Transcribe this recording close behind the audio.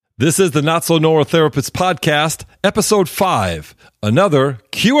This is the Not So Normal Therapist Podcast, Episode 5, another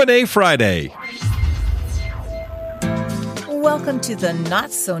Q&A Friday. Welcome to the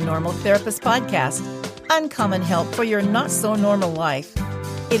Not So Normal Therapist Podcast, uncommon help for your not so normal life.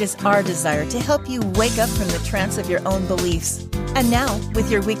 It is our desire to help you wake up from the trance of your own beliefs. And now,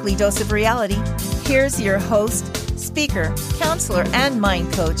 with your weekly dose of reality, here's your host, speaker, counselor, and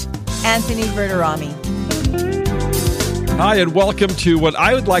mind coach, Anthony Verderami. Hi, and welcome to what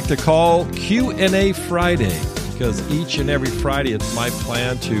I would like to call Q&A Friday, because each and every Friday it's my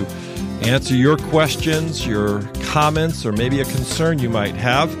plan to answer your questions, your comments, or maybe a concern you might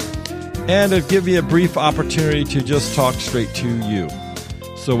have, and to give you a brief opportunity to just talk straight to you.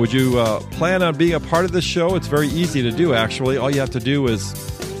 So would you plan on being a part of this show? It's very easy to do, actually. All you have to do is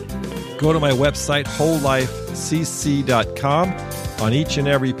go to my website, wholelifecc.com. On each and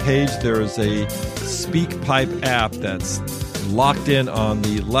every page, there is a SpeakPipe app that's locked in on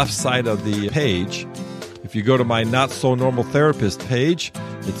the left side of the page. If you go to my Not So Normal Therapist page,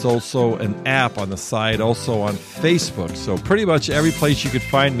 it's also an app on the side, also on Facebook. So pretty much every place you could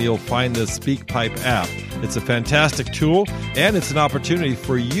find me, you'll find the SpeakPipe app. It's a fantastic tool, and it's an opportunity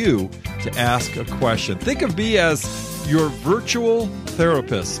for you to ask a question. Think of me as your virtual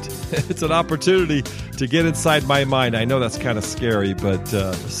therapist. It's an opportunity to get inside my mind. I know that's kind of scary, but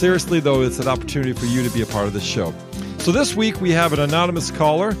seriously, though, it's an opportunity for you to be a part of the show. So this week, we have an anonymous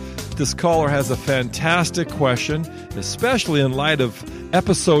caller. This caller has a fantastic question, especially in light of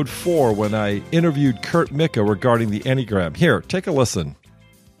Episode 4 when I interviewed Kurt Micka regarding the Enneagram. Here, take a listen.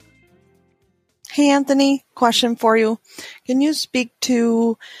 Hey, Anthony, question for you. Can you speak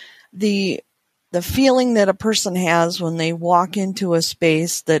to the feeling that a person has when they walk into a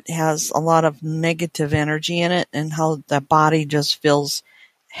space that has a lot of negative energy in it and how the body just feels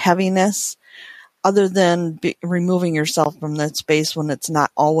heaviness, other than removing yourself from that space when it's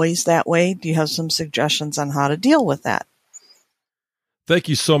not always that way? Do you have some suggestions on how to deal with that? Thank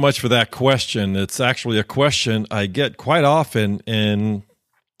you so much for that question. It's actually a question I get quite often in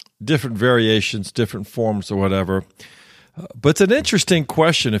different variations, different forms or whatever. But it's an interesting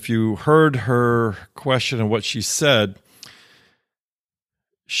question. If you heard her question and what she said,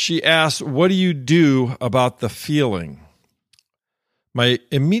 she asked, what do you do about the feeling? My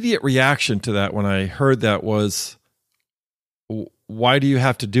immediate reaction to that when I heard that was, why do you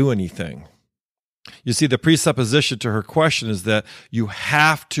have to do anything? You see, the presupposition to her question is that you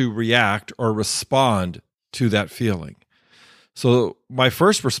have to react or respond to that feeling. So my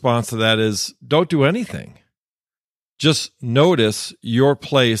first response to that is, don't do anything. Just notice your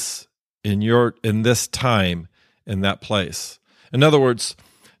place in this time, in that place. In other words,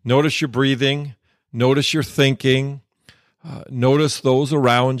 notice your breathing, notice your thinking, notice those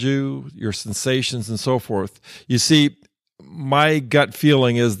around you, your sensations, and so forth. You see, my gut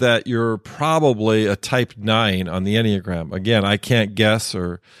feeling is that you're probably a type 9 on the Enneagram. Again, I can't guess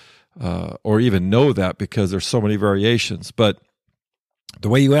or even know that because there's so many variations. But the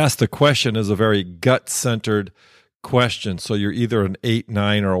way you ask the question is a very gut-centered question. So you're either an 8,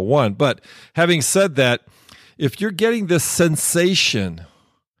 9, or a 1. But having said that, if you're getting this sensation,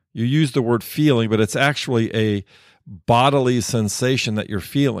 you use the word feeling, but it's actually a bodily sensation that you're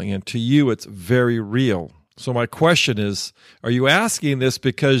feeling. And to you, it's very real. So my question is, are you asking this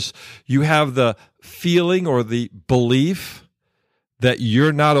because you have the feeling or the belief that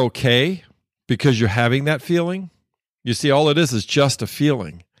you're not okay because you're having that feeling? You see, all it is just a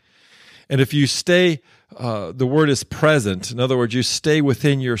feeling. And if you stay, the word is present. In other words, you stay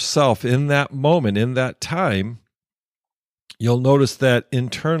within yourself in that moment, in that time, you'll notice that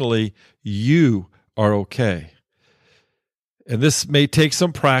internally you are okay. And this may take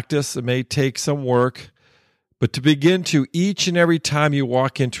some practice, it may take some work, but to begin to, each and every time you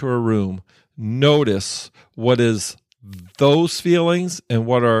walk into a room, notice what is those feelings and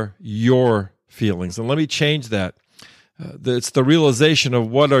what are your feelings. And let me change that. It's the realization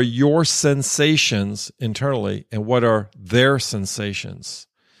of what are your sensations internally and what are their sensations.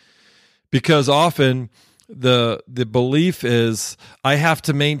 Because often the belief is, I have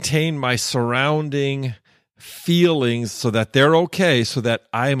to maintain my surrounding feelings so that they're okay, so that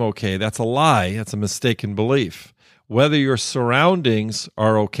I'm okay. That's a lie. That's a mistaken belief. Whether your surroundings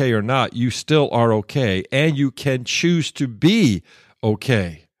are okay or not, you still are okay, and you can choose to be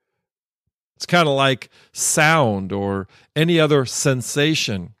okay. It's kind of like sound or any other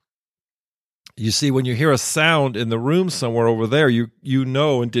sensation. You see, when you hear a sound in the room somewhere over there, you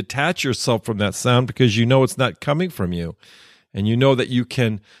know and detach yourself from that sound because you know it's not coming from you. And you know that you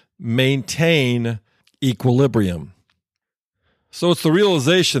can maintain equilibrium. So it's the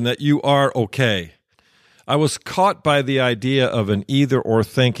realization that you are okay. I was caught by the idea of an either or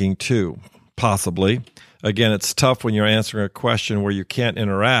thinking too, possibly. Again, it's tough when you're answering a question where you can't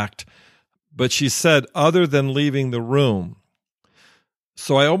interact. But she said, other than leaving the room.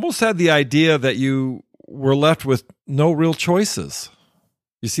 So I almost had the idea that you were left with no real choices.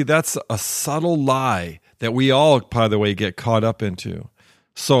 You see, that's a subtle lie that we all, by the way, get caught up into.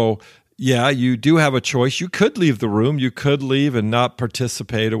 So, yeah, you do have a choice. You could leave the room. You could leave and not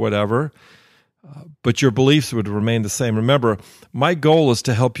participate or whatever. But your beliefs would remain the same. Remember, my goal is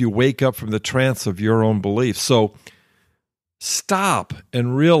to help you wake up from the trance of your own beliefs. So stop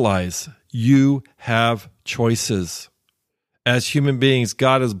and realize you have choices. As human beings,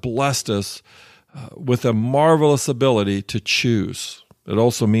 God has blessed us with a marvelous ability to choose. It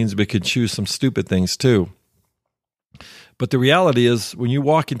also means we can choose some stupid things too. But the reality is, when you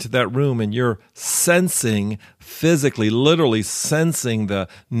walk into that room and you're sensing, physically, literally sensing the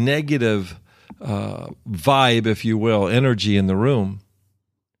negative vibe, if you will, energy in the room,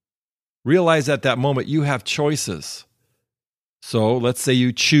 realize at that moment you have choices. So let's say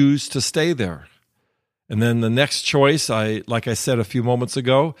you choose to stay there. And then the next choice, like I said a few moments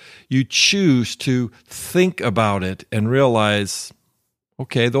ago, you choose to think about it and realize,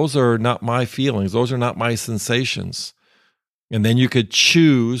 okay, those are not my feelings. Those are not my sensations. And then you could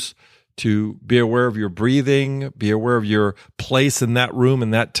choose to be aware of your breathing, be aware of your place in that room in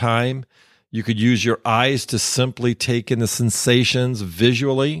that time. You could use your eyes to simply take in the sensations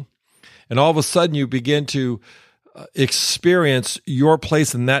visually. And all of a sudden you begin to experience your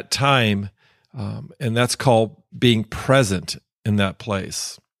place in that time. And that's called being present in that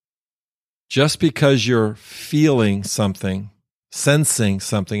place. Just because you're feeling something, sensing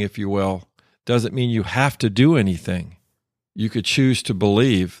something, if you will, doesn't mean you have to do anything. You could choose to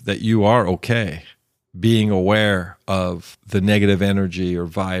believe that you are okay, being aware of the negative energy or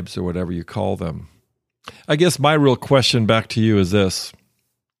vibes or whatever you call them. I guess my real question back to you is this.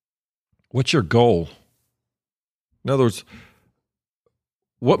 What's your goal? In other words,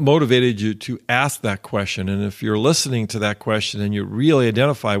 what motivated you to ask that question? And if you're listening to that question and you really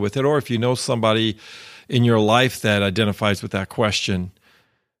identify with it, or if you know somebody in your life that identifies with that question,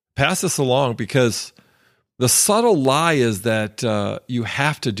 pass this along, because the subtle lie is that you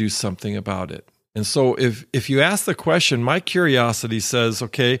have to do something about it. And so if you ask the question, my curiosity says,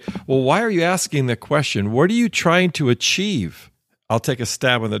 okay, well, why are you asking the question? What are you trying to achieve? I'll take a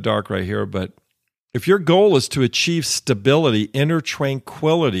stab in the dark right here, but if your goal is to achieve stability, inner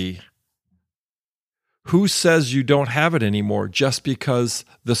tranquility, who says you don't have it anymore just because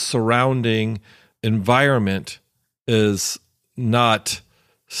the surrounding environment is not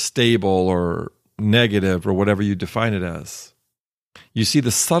stable or negative or whatever you define it as? You see,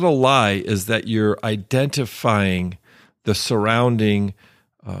 the subtle lie is that you're identifying the surrounding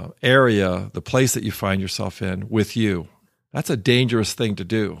area, the place that you find yourself in, with you. That's a dangerous thing to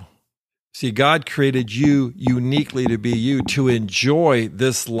do. See, God created you uniquely to be you, to enjoy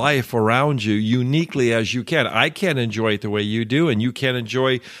this life around you uniquely as you can. I can't enjoy it the way you do, and you can't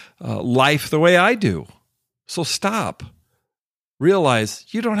enjoy life the way I do. So stop. Realize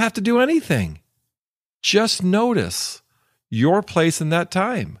you don't have to do anything. Just notice your place in that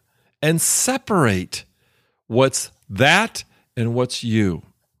time and separate what's that and what's you.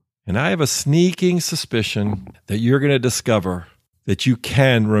 And I have a sneaking suspicion that you're going to discover that you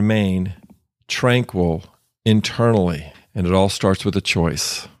can remain tranquil internally. And it all starts with a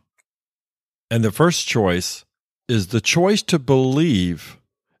choice. And the first choice is the choice to believe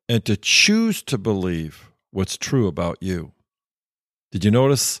and to choose to believe what's true about you. Did you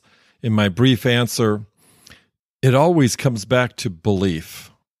notice in my brief answer, it always comes back to belief.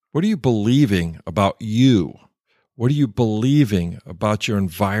 What are you believing about you? What are you believing about your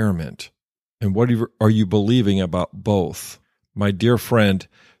environment? And what are you believing about both? My dear friend,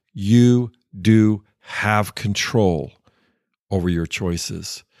 you do have control over your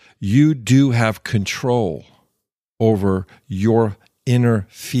choices. You do have control over your inner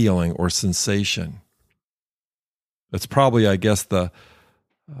feeling or sensation. That's probably, I guess, the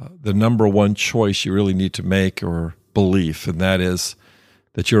number one choice you really need to make, or belief, and that is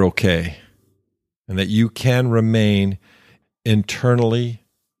that you're okay and that you can remain internally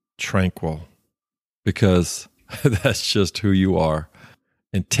tranquil, because that's just who you are.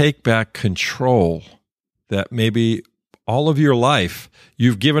 And take back control that maybe all of your life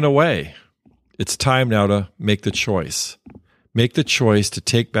you've given away. It's time now to make the choice. Make the choice to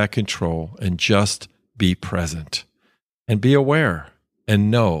take back control and just be present and be aware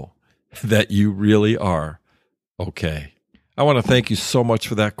and know that you really are okay. I want to thank you so much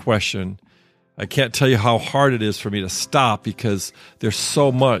for that question. I can't tell you how hard it is for me to stop because there's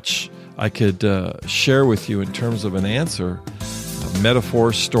so much I could share with you in terms of an answer.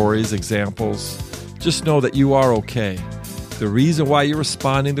 Metaphors, stories, examples. Just know that you are okay. The reason why you're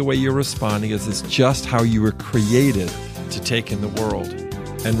responding the way you're responding is it's just how you were created to take in the world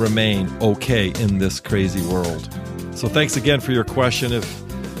and remain okay in this crazy world. So thanks again for your question. If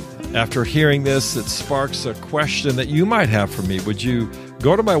after hearing this, it sparks a question that you might have for me, would you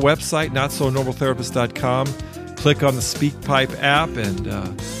go to my website, notsonormaltherapist.com, click on the SpeakPipe app, and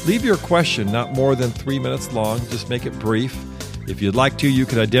leave your question, not more than 3 minutes long. Just make it brief. If you'd like to, you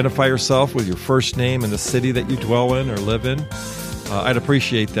could identify yourself with your first name and the city that you dwell in or live in. I'd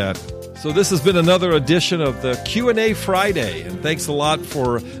appreciate that. So this has been another edition of the Q&A Friday, and thanks a lot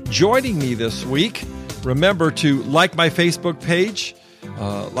for joining me this week. Remember to like my Facebook page.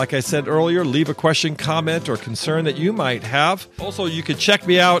 Like I said earlier, leave a question, comment, or concern that you might have. Also, you can check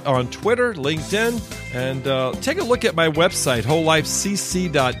me out on Twitter, LinkedIn, and take a look at my website,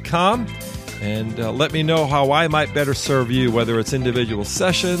 wholelifecc.com. And let me know how I might better serve you, whether it's individual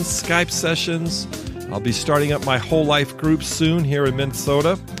sessions, Skype sessions. I'll be starting up my Whole Life group soon here in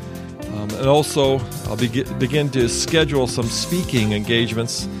Minnesota. And also, I'll begin to schedule some speaking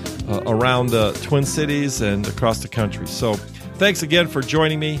engagements around the Twin Cities and across the country. So thanks again for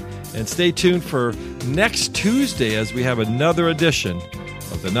joining me, and stay tuned for next Tuesday as we have another edition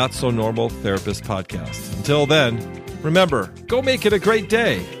of the Not So Normal Therapist Podcast. Until then, remember, go make it a great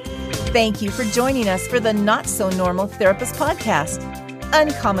day. Thank you for joining us for the Not So Normal Therapist Podcast.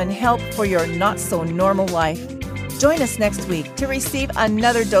 Uncommon help for your not so normal life. Join us next week to receive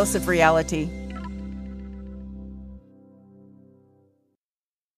another dose of reality.